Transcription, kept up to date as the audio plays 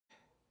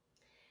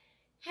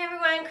Hey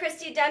everyone,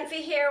 Christy Dunphy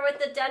here with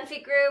the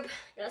Dunphy Group.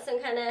 Got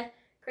some kind of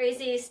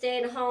crazy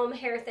stay-at-home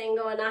hair thing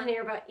going on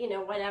here, but you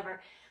know, whatever.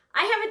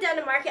 I haven't done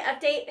a market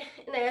update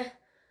in a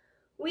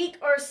week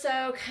or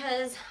so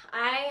because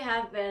I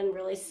have been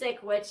really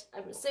sick, which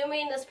I'm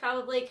assuming is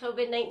probably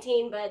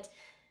COVID-19, but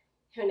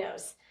who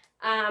knows.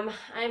 I'm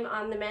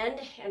on the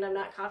mend and I'm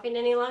not coughing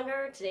any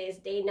longer. Today is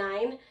day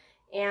 9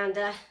 and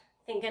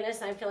thank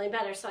goodness I'm feeling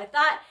better. So I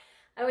thought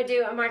I would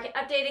do a market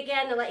update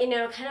again to let you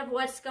know kind of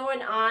what's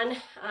going on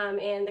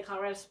in the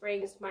Colorado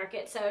Springs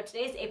market. So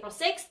today's April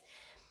 6th.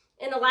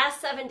 In the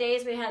last 7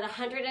 days, we had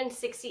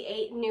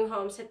 168 new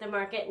homes hit the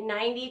market.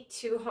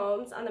 92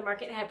 homes on the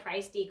market had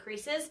price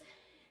decreases.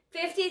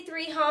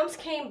 53 homes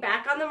came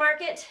back on the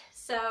market.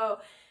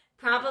 So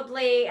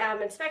probably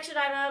inspection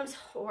items,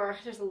 or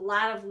there's a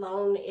lot of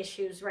loan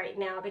issues right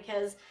now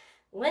because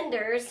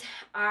lenders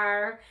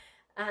are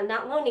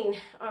not loaning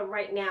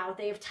right now.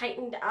 They've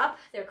tightened up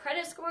their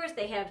credit scores.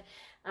 They have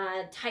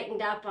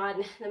tightened up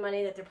on the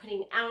money that they're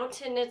putting out,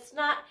 and it's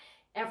not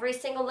every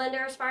single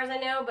lender as far as I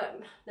know,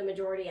 but the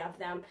majority of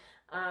them.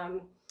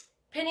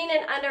 Pending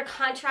and under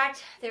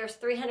contract, there's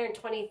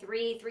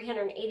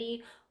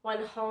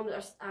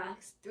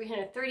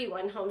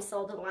 331 homes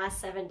sold in the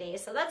last 7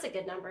 days, so that's a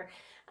good number.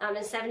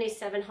 And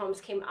 77 homes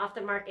came off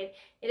the market.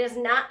 It is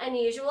not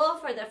unusual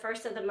for the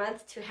first of the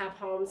month to have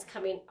homes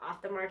coming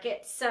off the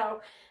market, so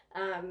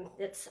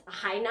it's a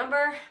high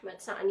number, but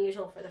it's not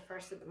unusual for the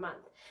first of the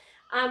month.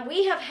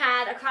 We have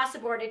had across the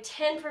board a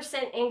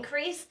 10%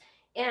 increase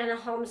in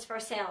homes for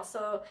sale.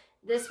 So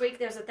this week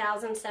there's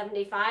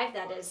 1,075.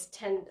 That is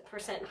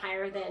 10%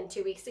 higher than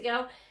 2 weeks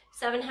ago.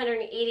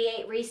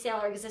 788 resale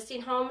or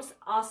existing homes,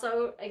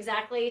 also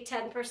exactly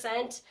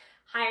 10%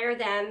 higher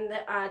than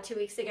 2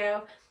 weeks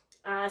ago.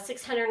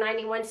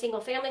 691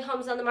 single family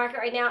homes on the market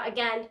right now.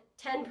 Again,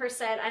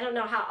 10%. I don't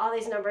know how all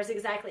these numbers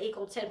exactly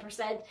equal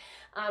 10%.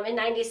 And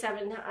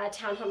 97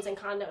 townhomes and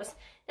condos.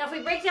 Now, if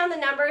we break down the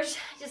numbers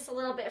just a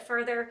little bit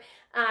further,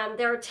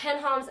 there are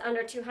 10 homes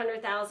under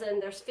 200,000.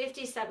 There's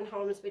 57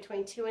 homes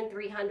between 2 and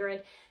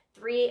 300,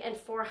 3 and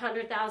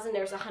 400,000.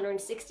 There's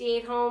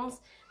 168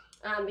 homes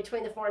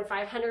between the 4 and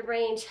 500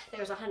 range.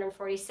 There's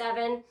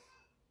 147.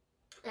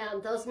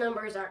 Those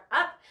numbers are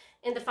up.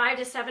 In the 5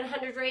 to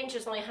 700 range,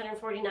 there's only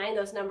 149.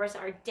 Those numbers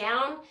are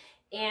down.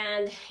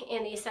 And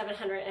in the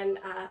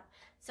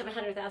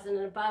 700,000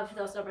 and above,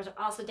 those numbers are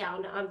also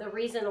down. The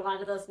reason a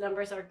lot of those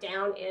numbers are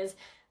down is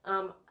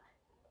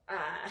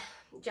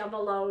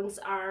jumbo loans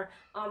are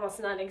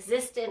almost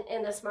non-existent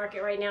in this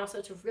market right now, so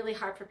it's really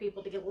hard for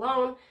people to get a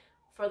loan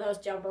for those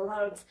jumbo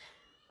loans.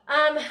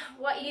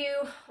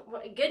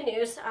 Good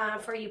news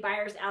for you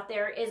buyers out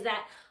there is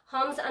that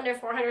homes under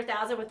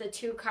 400,000 with a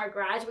 2-car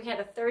garage, we had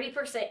a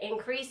 30%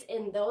 increase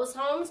in those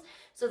homes.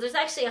 So there's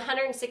actually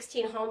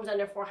 116 homes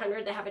under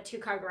 400 that have a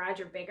 2-car garage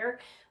or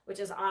bigger, which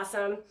is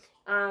awesome.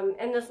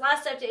 And this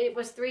last update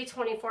was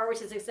 324,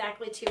 which is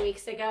exactly 2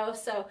 weeks ago.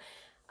 So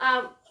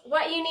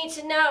what you need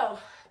to know,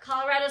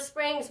 Colorado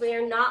Springs, we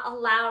are not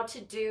allowed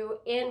to do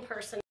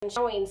in-person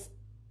showings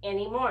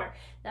anymore.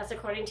 That's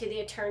according to the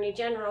Attorney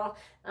General,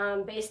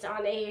 based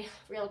on a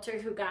realtor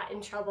who got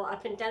in trouble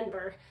up in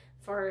Denver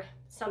for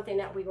something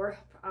that we were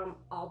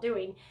all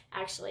doing,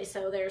 actually.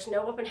 So there's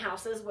no open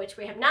houses, which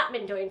we have not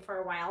been doing for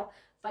a while,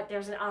 but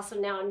there's also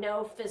now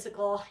no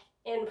physical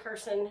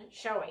in-person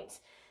showings.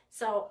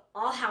 So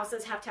all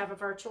houses have to have a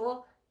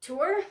virtual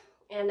tour,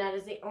 and that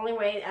is the only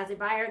way as a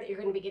buyer that you're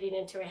going to be getting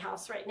into a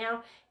house right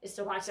now is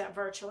to watch that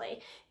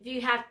virtually. If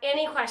you have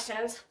any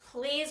questions,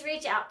 please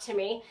reach out to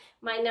me.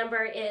 My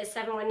number is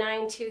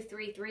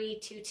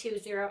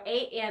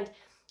 719-233-2208, and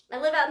I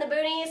live out in the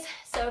boonies,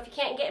 so if you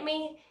can't get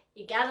me,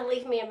 you gotta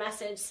leave me a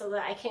message so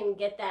that I can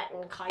get that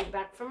and call you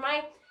back from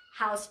my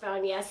house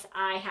phone. Yes,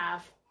 I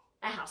have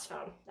a house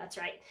phone. That's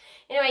right.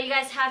 Anyway, you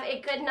guys have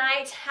a good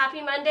night.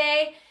 Happy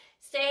Monday.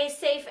 Stay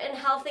safe and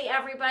healthy,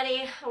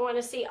 everybody. I want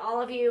to see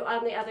all of you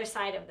on the other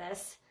side of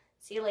this.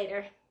 See you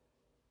later.